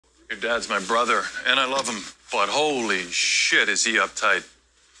Your dad's my brother, and I love him, but holy shit, is he uptight.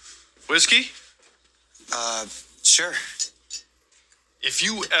 Whiskey? Sure. If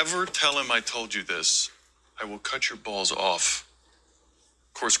you ever tell him I told you this, I will cut your balls off.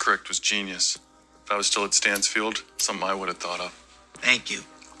 Course correct was genius. If I was still at Stansfield, something I would have thought of. Thank you.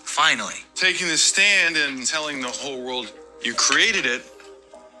 Finally. Taking the stand and telling the whole world you created it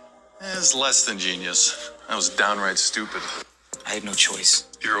is less than genius. That was downright stupid. I had no choice.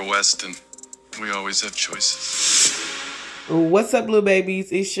 You're a Weston. We always have choices. What's up, little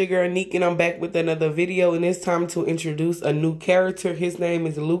babies? It's your girl Neek, and I'm back with another video, and it's time to introduce a new character. His name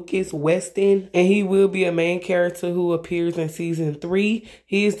is Lucas Weston, and he will be a main character who appears in season 3.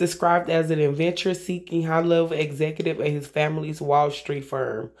 He is described as an adventure-seeking, high-level executive at his family's Wall Street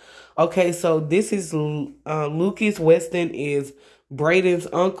firm. Okay, so this is Lucas Weston is Brayden's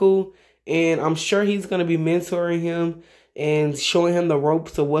uncle, and I'm sure he's going to be mentoring him and showing him the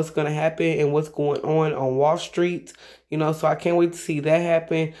ropes of what's going to happen and what's going on Wall Street. You know, so I can't wait to see that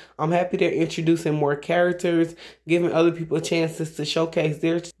happen. I'm happy they're introducing more characters, giving other people chances to showcase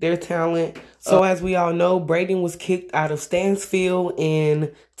their talent. So as we all know, Brayden was kicked out of Stansfield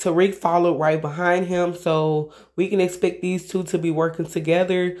and Tariq followed right behind him. So we can expect these two to be working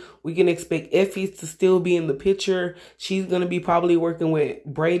together. We can expect Effie to still be in the picture. She's going to be probably working with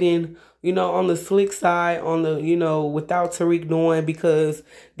Brayden, you know, on the slick side, on the, you know, without Tariq knowing, because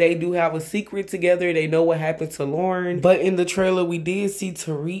they do have a secret together. They know what happened to Lauren. But in the trailer, we did see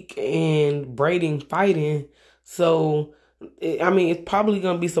Tariq and Brayden fighting. So, I mean, it's probably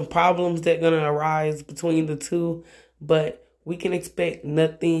going to be some problems that are going to arise between the two. But we can expect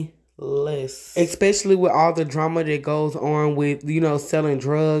nothing less. Especially with all the drama that goes on with, you know, selling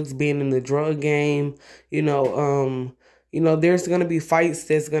drugs, being in the drug game, you know, there's going to be fights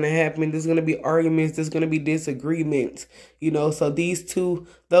that's going to happen. There's going to be arguments. There's going to be disagreements, you know. So those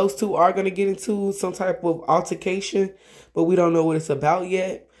two are going to get into some type of altercation, but we don't know what it's about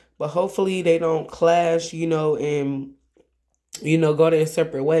yet. But hopefully they don't clash, you know, and, you know, go their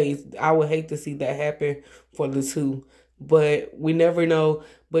separate ways. I would hate to see that happen for the two, but we never know.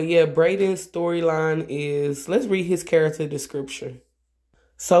 But yeah, Brayden's storyline is, let's read his character description.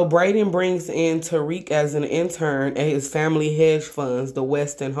 So Brayden brings in Tariq as an intern at his family hedge funds, the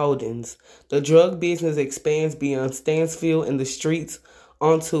Weston Holdings. The drug business expands beyond Stansfield and the streets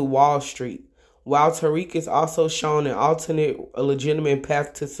onto Wall Street, while Tariq is also shown an alternate, a legitimate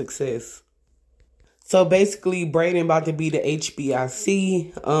path to success. So basically, Brayden about to be the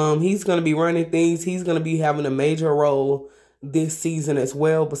HBIC. He's going to be running things. He's going to be having a major role this season as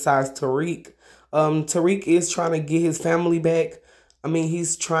well, besides Tariq. Tariq is trying to get his family back. I mean,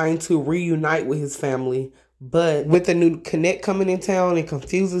 he's trying to reunite with his family, but with the new Connect coming in town, it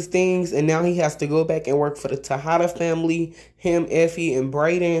confuses things, and now he has to go back and work for the Tejada family, him, Effie, and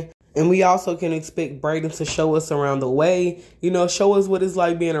Brayden. And we also can expect Brayden to show us around the way, you know, show us what it's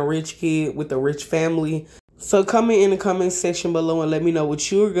like being a rich kid with a rich family. So comment in the comment section below and let me know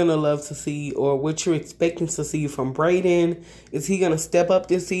what you're going to love to see or what you're expecting to see from Brayden. Is he going to step up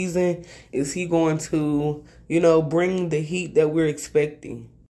this season? Is he going to, you know, bring the heat that we're expecting?